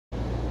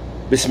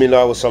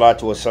Bismillah wa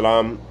salatu wa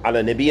salam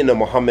ala nabiyyina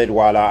Muhammad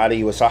wa ala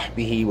alihi wa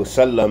sahbihi wa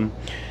sallam.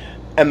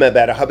 Amma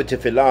ba'da,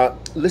 habati fillah.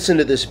 Listen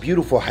to this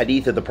beautiful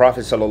hadith of the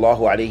Prophet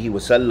sallallahu alaihi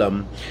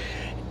wasallam,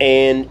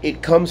 and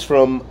it comes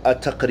from a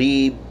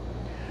taqreeb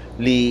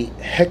li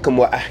hikm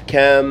wa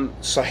ahkam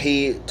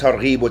sahih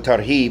targhib wa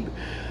tarhib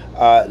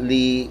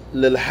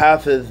lil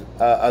hafiz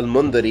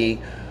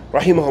al-Mundhiri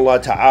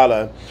rahimahullah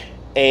ta'ala,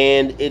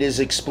 and it is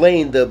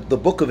explained, the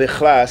book of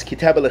Ikhlas,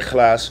 Kitab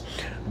al-Ikhlas,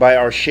 by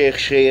our Sheikh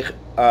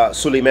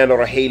Sulaiman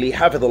al-Rahili,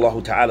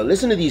 hafidhullah ta'ala.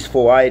 Listen to these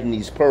fawaid and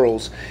these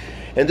pearls.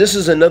 And this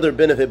is another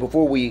benefit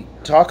before we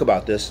talk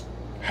about this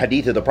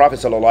hadith of the Prophet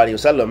sallallahu alaihi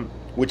wasallam,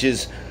 which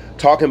is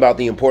talking about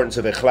the importance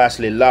of ikhlas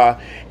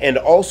lillah, and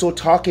also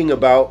talking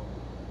about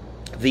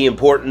the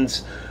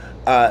importance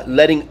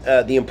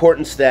the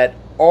importance that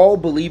all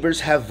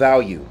believers have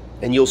value.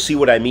 And you'll see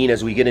what I mean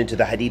as we get into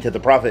the hadith of the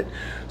Prophet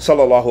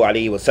sallallahu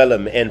alaihi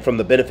wasallam and from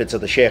the benefits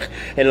of the Shaykh.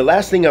 And the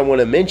last thing I want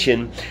to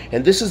mention,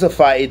 and this is a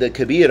fa'idah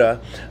kabira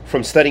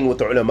from studying with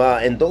the ulama,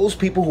 and those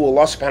people who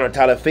Allah subhanahu wa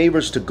ta'ala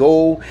favors to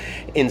go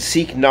and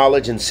seek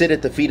knowledge and sit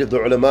at the feet of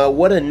the ulama,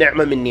 what a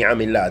ni'mah min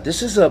ni'amillah.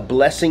 This is a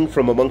blessing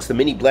from amongst the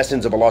many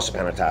blessings of Allah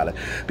subhanahu wa ta'ala,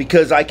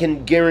 because I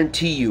can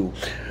guarantee you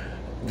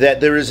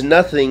that there is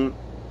nothing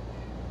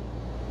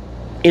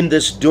in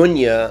this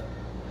dunya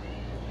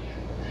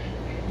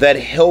that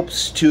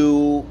helps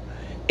to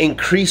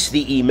increase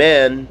the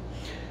iman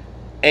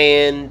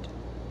and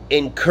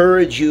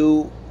encourage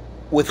you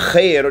with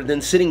khair than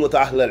sitting with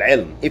ahl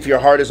al-ilm. If your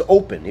heart is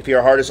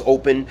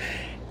open,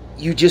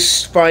 you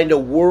just find a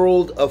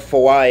world of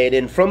fawaid,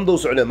 and from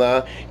those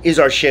ulama is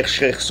our Sheikh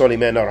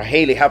Sulaiman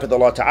al-Rahili,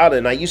 hafidhullah ta'ala.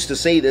 And I used to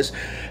say this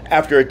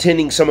after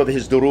attending some of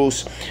his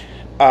durus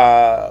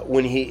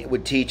when he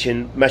would teach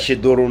in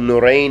Masjid Durul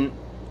Nurain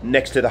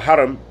next to the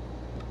Haram,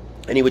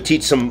 and he would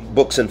teach some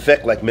books in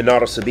fiqh like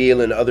Minar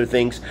al-Sabil and other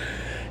things.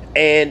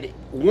 And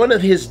one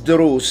of his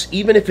durus,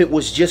 even if it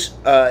was just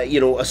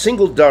a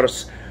single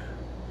dars,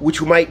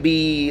 which might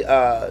be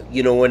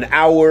an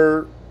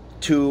hour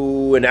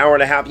to an hour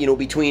and a half,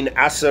 between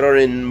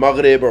Asr and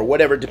Maghrib or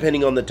whatever,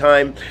 depending on the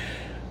time,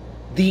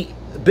 the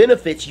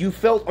benefits, you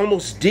felt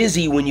almost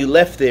dizzy when you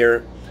left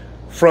there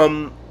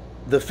from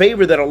the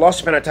favor that Allah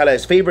subhanahu wa ta'ala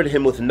has favored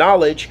him with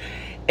knowledge,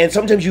 and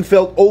sometimes you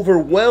felt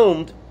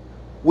overwhelmed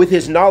with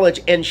his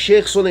knowledge. And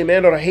Sheikh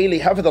Sulaiman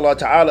al-Rahili, hafidhullah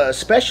ta'ala,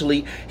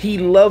 especially, he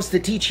loves to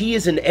teach. He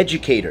is an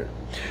educator.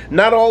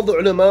 Not all the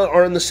ulama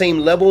are on the same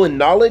level in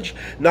knowledge.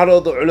 Not all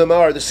the ulama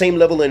are the same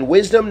level in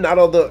wisdom. Not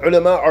all the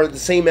ulama are the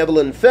same level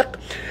in fiqh.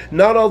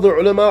 Not all the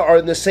ulama are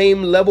in the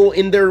same level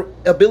in their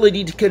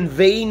ability to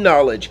convey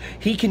knowledge.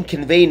 He can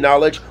convey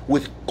knowledge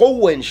with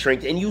quwwah and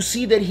strength, and you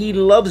see that he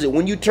loves it.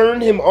 When you turn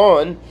him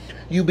on,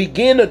 you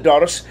begin a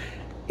dars,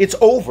 it's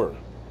over.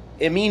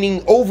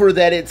 Meaning over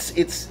that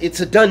it's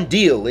a done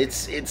deal.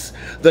 It's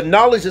the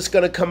knowledge that's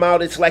going to come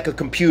out. It's like a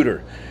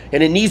computer,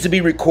 and it needs to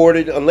be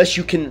recorded unless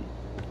you can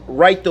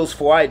write those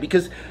fawaid,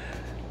 because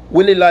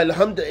walillahil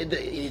hamd,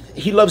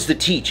 he loves to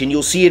teach, and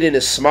you'll see it in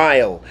his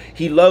smile.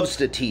 He loves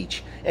to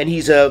teach, and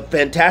he's a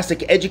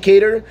fantastic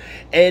educator,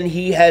 and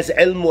he has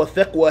ilm wa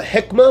fiqh wa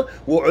hikmah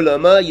wa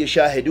ulama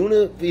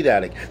yashahiduna fi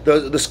dhalik.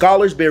 The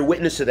scholars bear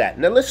witness to that.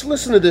 Now let's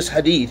listen to this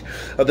hadith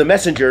of the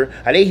Messenger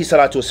alayhi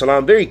salatu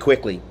wasalam very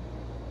quickly.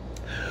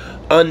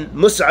 عن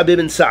مصعب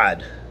بن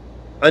سعد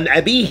عن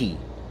أبيه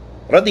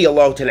رضي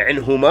الله تعالى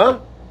عنهما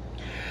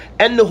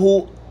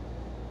أنه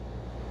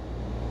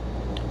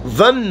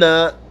ظن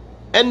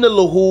أن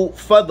له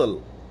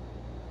فضل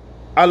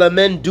على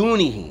من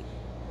دونه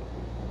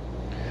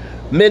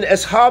من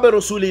أصحاب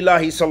رسول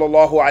الله صلى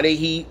الله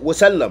عليه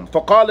وسلم،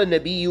 فقال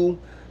النبي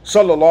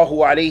صلى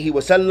الله عليه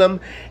وسلم: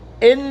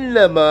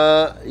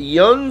 إنما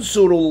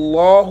ينصر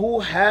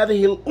الله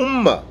هذه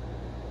الأمة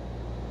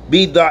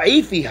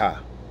بضعيفها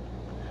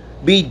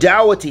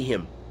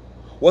بدعوتهم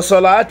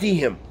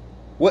وصلاتهم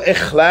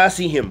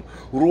وإخلاصهم.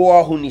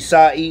 رواه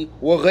النسائي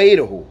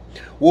وغيره،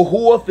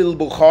 وهو في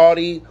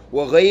البخاري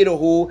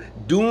وغيره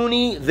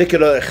دون ذكر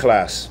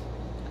الإخلاص.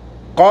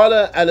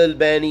 قال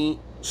Al-Albani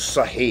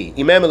Sahih.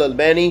 Imam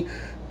Al-Albani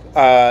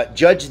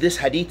judged this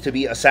hadith to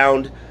be a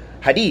sound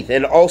hadith,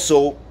 and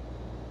also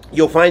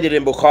you'll find it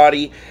in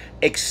Bukhari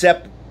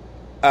except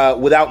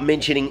without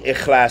mentioning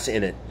ikhlas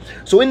in it.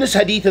 So in this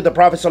hadith of the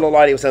Prophet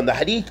sallallahu alaihi wasallam, the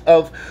hadith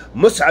of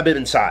Mus'ab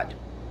ibn Sa'd,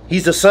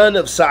 he's the son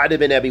of Sa'd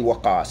ibn Abi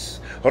Waqqas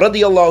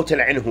radiyallahu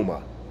ta'ala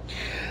anhuma.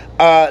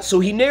 So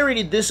he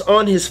narrated this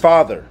on his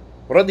father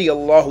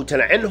radiyallahu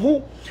ta'ala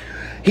anhu.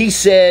 He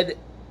said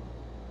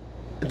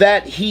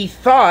that he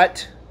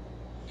thought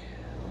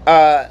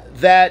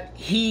that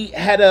he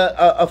had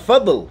a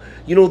fadl,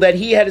 that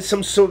he had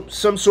some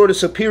sort of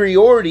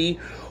superiority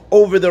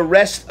over the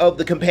rest of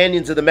the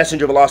companions of the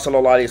Messenger of Allah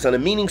sallallahu alaihi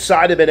wasallam, meaning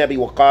Sa'd ibn Abi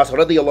Waqqas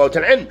radiyallahu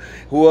ta'ala anhu,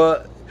 who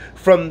are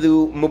from the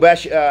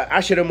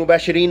Ashara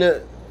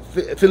Mubashirina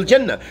fil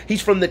Jannah. He's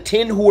from the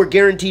 10 who were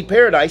guaranteed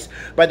paradise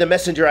by the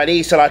Messenger alayhi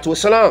salatu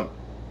wasalam.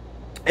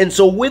 And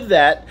so with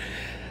that,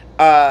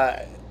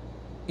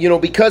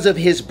 because of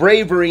his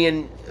bravery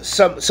and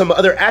some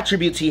other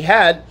attributes he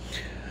had,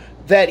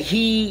 that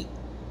he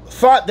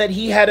thought that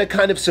he had a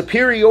kind of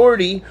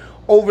superiority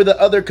over the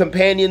other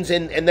companions,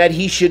 and that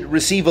he should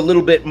receive a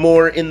little bit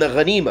more in the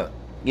ghanima,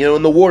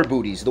 in the war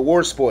booties, the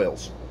war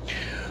spoils.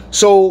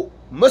 So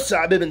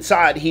Mus'ab ibn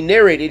Sa'd, he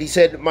narrated, he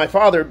said, my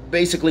father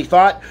basically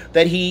thought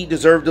that he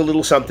deserved a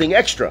little something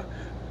extra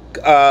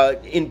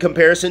in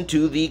comparison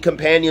to the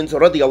companions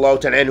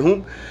radiyallahu ta'ala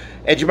anhum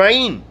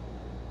ajma'in.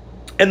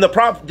 And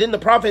then the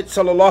Prophet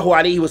sallallahu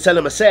alaihi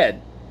wasallam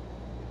said,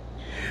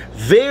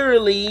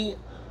 verily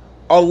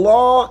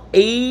Allah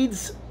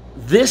aids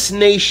this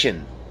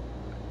nation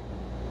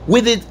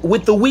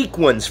with the weak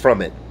ones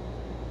from it,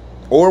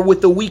 or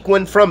with the weak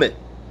one from it,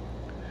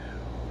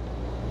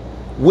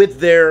 with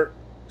their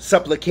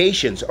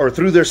supplications, or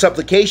through their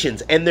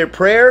supplications and their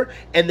prayer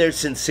and their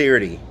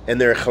sincerity and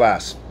their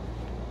ikhlas.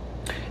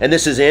 And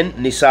this is in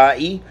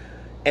Nisa'i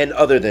and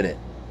other than it.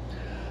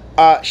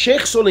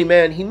 Sheikh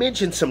Suleiman, he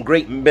mentioned some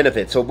great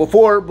benefits. So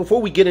before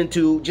we get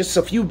into just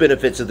a few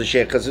benefits of the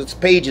Sheikh, because it's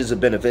pages of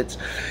benefits,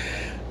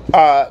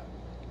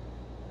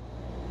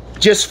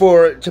 just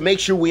to make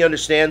sure we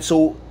understand.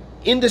 So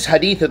in this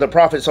hadith of the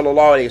Prophet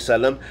sallallahu alaihi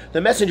wasallam,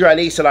 the Messenger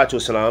alayhi salatu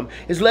wasalam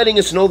is letting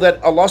us know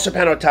that Allah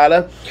subhanahu wa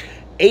ta'ala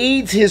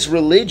aids his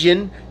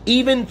religion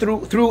even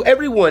through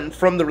everyone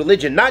from the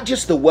religion, not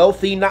just the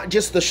wealthy, not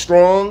just the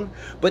strong,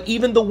 but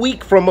even the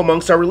weak from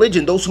amongst our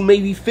religion, those who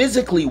may be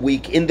physically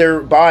weak in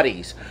their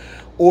bodies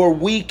or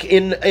weak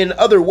in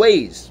other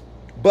ways.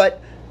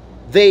 But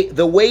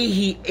the way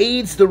he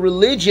aids the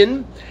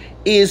religion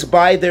is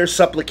by their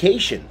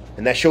supplication.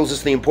 And that shows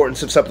us the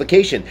importance of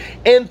supplication.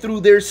 And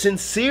through their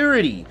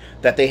sincerity,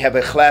 that they have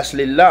ikhlas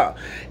lillah.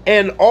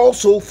 And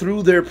also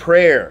through their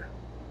prayer.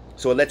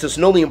 So it lets us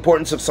know the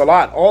importance of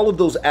salat. All of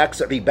those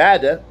acts of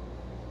ibadah.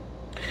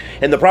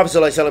 And the Prophet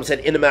ﷺ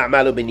said, Innama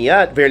a'malu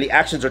binniyat, verily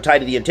actions are tied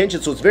to the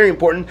intention. So it's very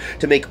important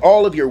to make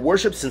all of your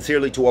worship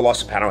sincerely to Allah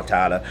subhanahu wa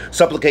ta'ala.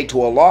 Supplicate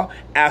to Allah,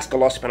 ask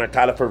Allah subhanahu wa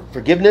ta'ala for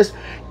forgiveness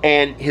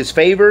and His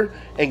favor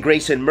and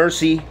grace and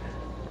mercy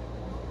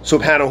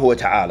subhanahu wa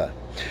ta'ala.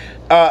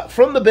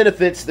 From the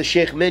benefits the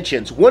Sheikh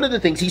mentions, one of the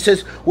things he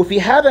says, well, if you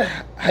have a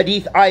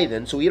hadith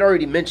aydan, so he'd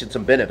already mentioned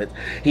some benefits.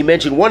 He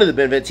mentioned one of the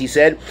benefits, he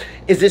said,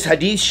 is this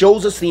hadith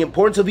shows us the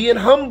importance of being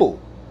humble,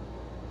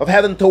 of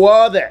having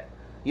tawadi',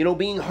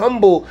 being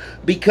humble,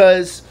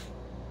 because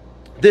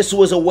this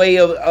was a way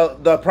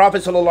of the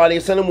Prophet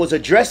ﷺ was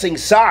addressing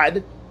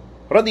Sa'd,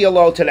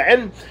 radiyallahu ta'ala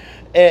anhu,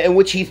 in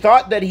which he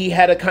thought that he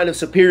had a kind of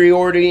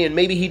superiority and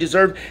maybe he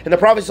deserved, and the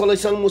Prophet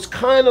ﷺ was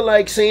kind of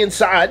like saying,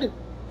 Sa'd,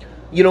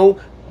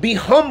 be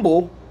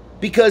humble,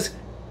 because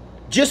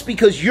just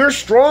because you're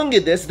strong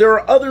in this, there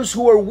are others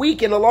who are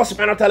weak, and Allah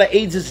subhanahu wa ta'ala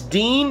aids His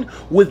deen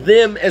with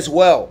them as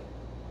well.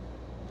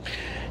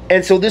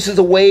 And so this is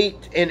a way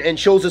and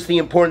shows us the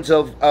importance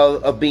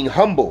of being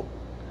humble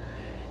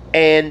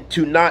and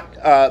to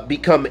not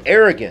become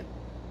arrogant.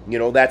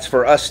 That's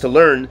for us to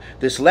learn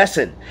this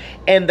lesson.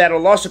 And that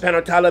Allah subhanahu wa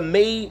ta'ala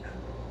may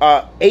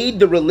aid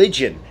the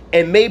religion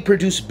and may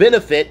produce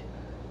benefit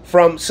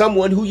from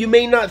someone who you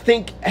may not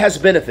think has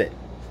benefit.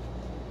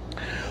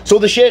 So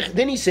the Shaykh,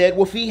 then he said,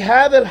 وَفِي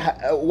هَذَا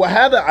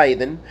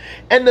أَيْضًا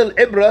أَنَّ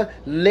الْعِبْرَةَ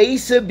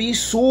لَيْسَ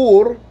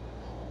بِسُورٍ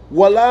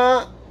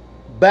وَلَا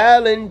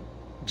بَالٍ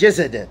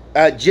جَسَدٍ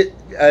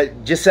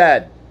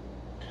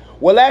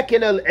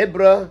وَلَكِنَ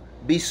الْعِبْرَةَ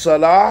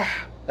بِصَلَاحِ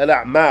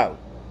الْأَعْمَالِ.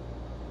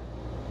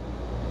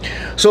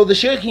 So the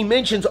Shaykh, he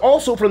mentions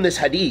also from this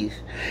hadith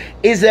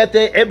is that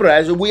the ibra,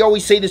 as we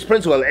always say this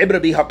principle,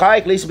 al-ibra bi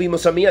haqa'iq laysa bi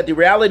musamiyat, the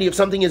reality of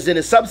something is in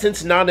its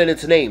substance, not in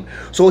its name.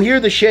 So here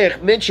the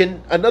Shaykh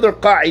mentioned another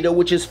qaida,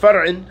 which is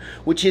far'an,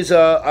 which is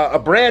a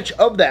branch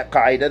of that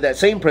qaida, that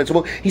same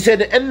principle. He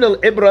said, anna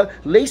al-ibra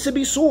laysa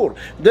bi sur,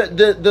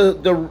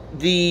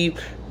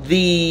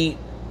 the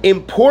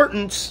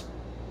importance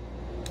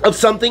of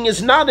something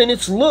is not in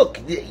its look.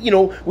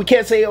 We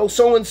can't say, oh,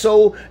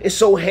 so-and-so is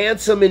so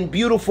handsome and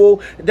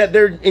beautiful that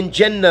they're in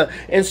Jannah,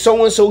 and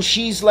so-and-so,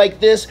 she's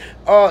like this,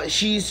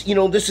 she's,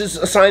 this is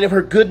a sign of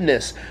her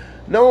goodness.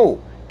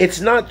 No, it's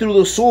not through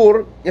the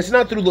sur, it's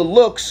not through the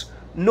looks,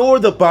 nor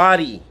the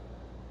body.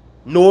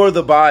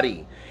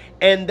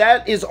 And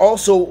that is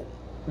also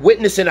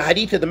witnessed in a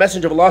hadith of the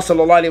Messenger of Allah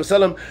sallallahu alaihi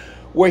wasallam,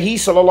 where he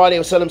sallallahu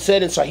alaihi wasallam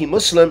said in Sahih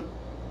Muslim,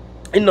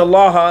 إن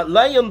الله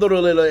لا ينظر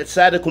إلى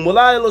أجسادكم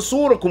ولا إلى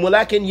صوركم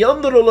ولكن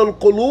ينظر إلى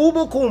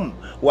قلوبكم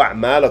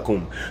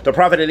وأعمالكم. The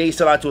Prophet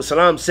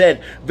ﷺ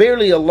said,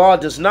 verily Allah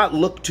does not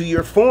look to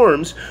your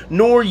forms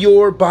nor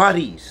your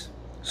bodies.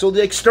 So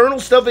the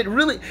external stuff,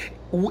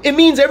 it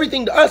means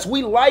everything to us.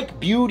 We like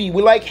beauty,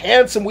 we like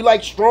handsome, we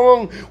like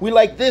strong, we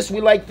like this,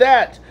 we like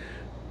that.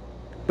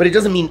 But it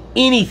doesn't mean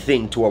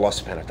anything to Allah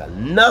subhanahu wa ta'ala.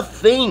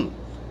 Nothing.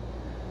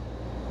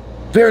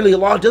 Verily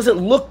Allah doesn't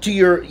look to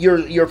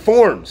your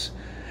forms,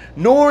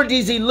 nor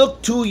does He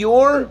look to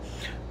your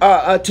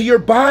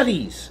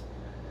bodies.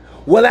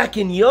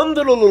 وَلَكِنْ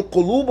يَنْظُرُ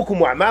لِقُلُوبِكُمْ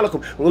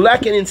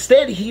وَأَعْمَالِكُمْ.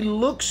 Instead, He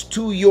looks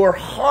to your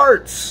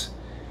hearts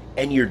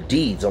and your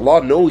deeds.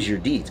 Allah knows your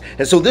deeds.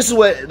 And so this is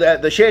what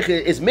the Shaykh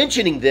is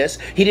mentioning this.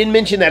 He didn't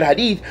mention that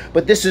hadith,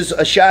 but this is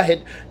a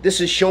shahid.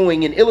 This is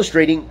showing and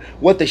illustrating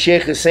what the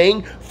Shaykh is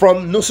saying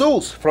from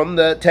nusus, from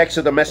the text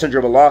of the Messenger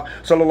of Allah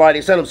sallallahu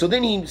alaihi wasallam. So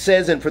then he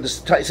says, and for the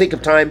sake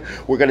of time,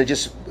 we're going to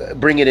just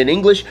bring it in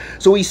English.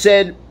 So he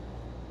said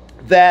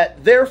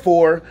that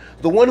therefore,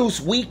 the one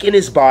who's weak in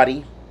his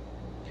body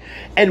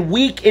and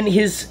weak in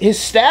his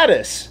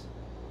status,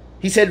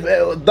 he said,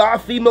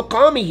 "Da'fi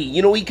maqamihi."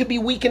 You know, he could be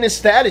weak in his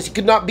status. He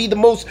could not be the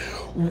most,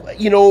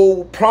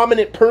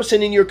 prominent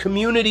person in your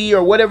community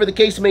or whatever the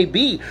case may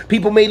be.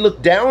 People may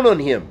look down on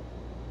him.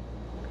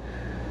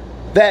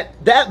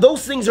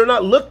 Those things are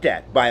not looked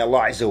at by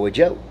Allah Azza wa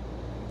Jal.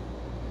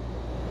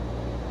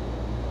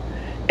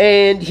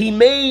 And he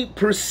may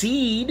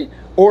precede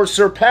or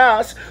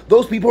surpass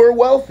those people who are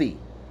wealthy.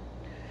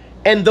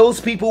 And those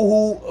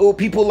people who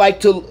people like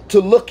to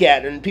look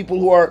at, and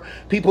people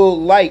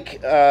like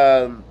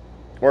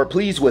or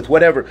pleased with,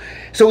 whatever.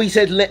 So he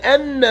said,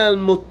 لأن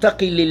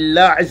المتقي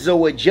لله عز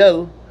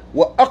وجل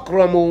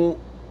وأكرم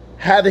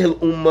هذه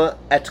الأمة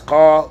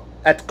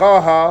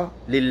أتقاها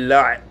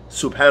لله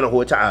سبحانه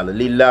وتعالى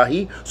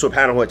لله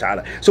سبحانه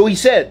وتعالى. So he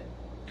said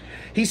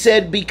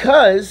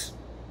because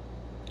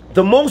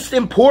the most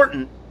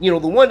important, the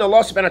one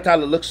Allah subhanahu wa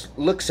ta'ala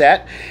looks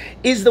at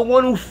is the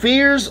one who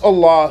fears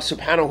Allah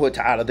subhanahu wa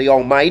ta'ala, the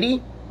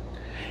Almighty,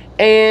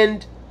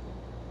 and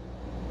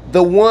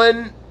the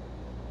one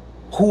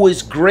who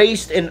is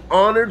graced and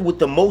honored with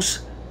the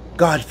most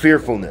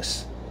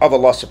God-fearfulness of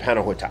Allah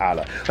subhanahu wa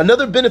ta'ala.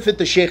 Another benefit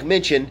the Shaykh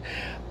mentioned,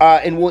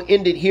 and we'll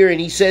end it here, and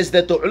he says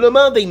that the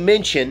ulama, they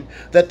mention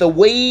that the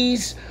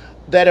ways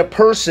that a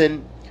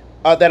person,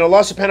 that Allah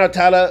subhanahu wa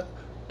ta'ala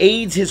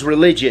aids his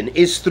religion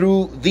is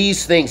through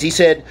these things. He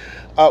said,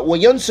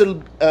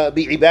 وَيَنْصُرْ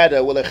بِعِبَادَةِ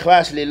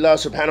وَالْإِخْلَاصِ لِلَّهِ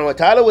سُبْحَانَهُ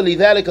وَتَعَالَى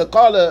وَلِذَلِكَ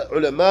قَالَ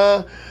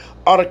عُلَمَاء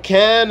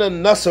أركان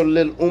النصر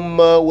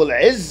للأمة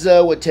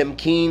والعزة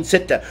والتمكين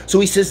ستة. So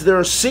he says there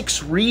are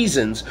 6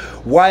 reasons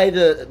why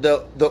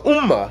the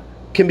Ummah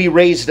can be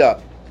raised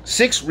up.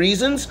 6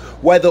 reasons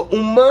why the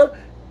Ummah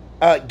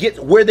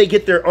where they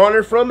get their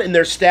honor from and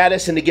their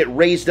status, and they get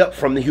raised up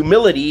from the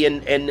humility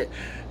and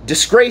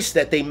disgrace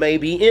that they may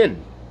be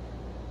in.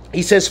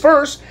 He says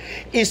first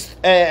is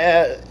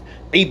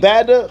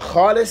ibadah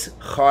khalis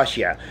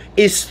khashia,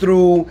 is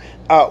through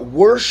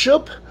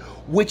worship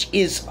which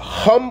is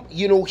humble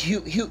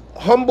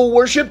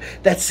worship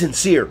that's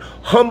sincere.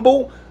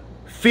 Humble,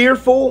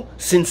 fearful,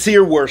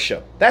 sincere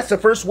worship. That's the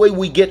first way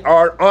we get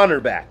our honor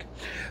back.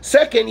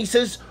 Second, he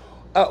says,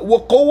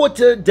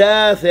 وَقُوَّةَ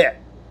دَافِعٍ,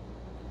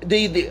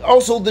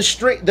 also the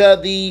strength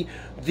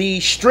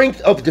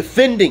of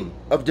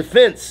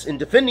defense in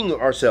defending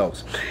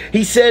ourselves.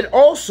 He said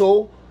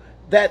also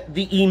that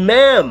the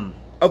Imam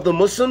of the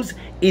Muslims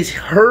is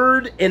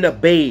heard and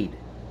obeyed,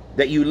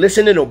 that you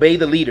listen and obey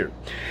the leader.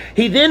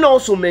 He then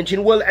also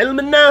mentioned وَالْعِلْمِ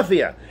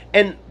النَّافِعَ,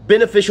 and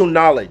beneficial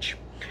knowledge.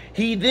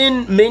 He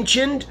then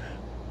mentioned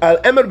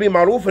al-amr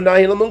bi-ma'ruf wa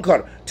nahy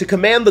al-munkar, to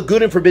command the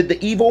good and forbid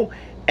the evil.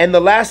 And the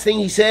last thing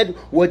he said,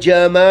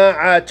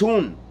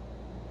 وَجَمَاعَةٌ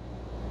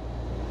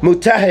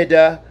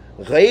مُتَحِدَةٌ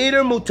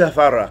غَيْرَ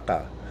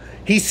مُتَفَرَّقَةٌ.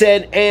 He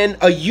said, and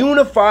a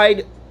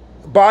unified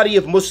body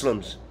of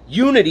Muslims,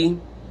 unity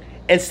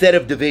instead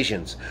of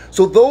divisions.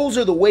 So those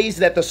are the ways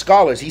that the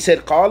scholars, he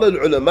said, قال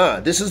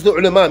العلماء, this is the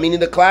ulama, meaning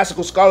the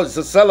classical scholars,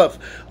 the salaf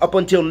up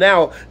until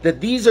now,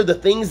 that these are the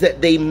things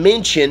that they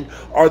mention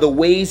are the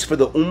ways for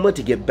the ummah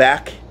to get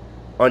back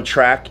on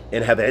track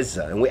and have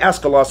izzah. And we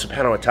ask Allah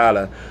subhanahu wa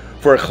ta'ala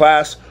for a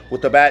class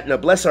with the batna.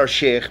 Bless our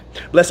Shaykh,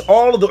 bless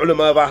all of the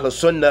ulama of Ahl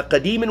Sunnah,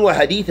 Qadim and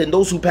Hadeeth, and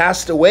those who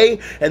passed away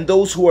and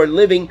those who are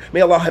living.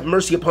 May Allah have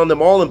mercy upon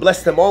them all and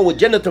bless them all with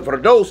Jannat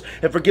al-Firdaus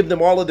and forgive them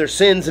all of their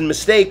sins and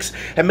mistakes.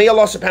 And may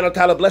Allah subhanahu wa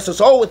ta'ala bless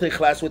us all with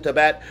ikhlas, with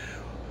tabat.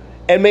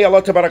 And may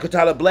Allah tabarak wa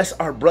ta'ala bless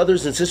our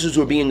brothers and sisters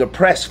who are being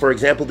oppressed. For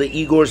example, the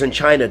Uyghurs in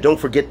China, don't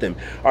forget them.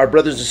 Our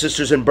brothers and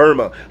sisters in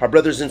Burma, our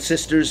brothers and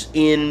sisters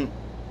in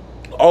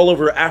all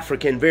over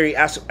Africa and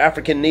various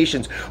African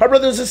nations, our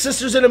brothers and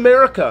sisters in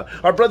America,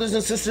 our brothers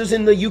and sisters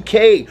in the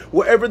UK,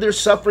 wherever they're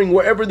suffering,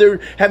 wherever they're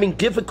having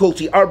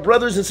difficulty, our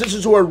brothers and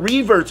sisters who are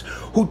reverts,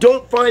 who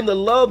don't find the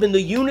love and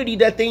the unity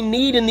that they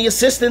need and the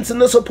assistance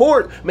and the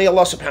support. May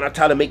Allah subhanahu wa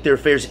ta'ala make their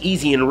affairs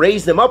easy and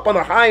raise them up on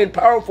a high and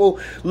powerful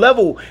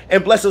level,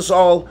 and bless us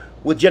all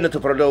with Jannat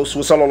al-Firdaus.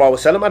 Wa sallallahu wa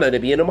sallam ala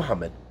nabiyyina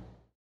Muhammad.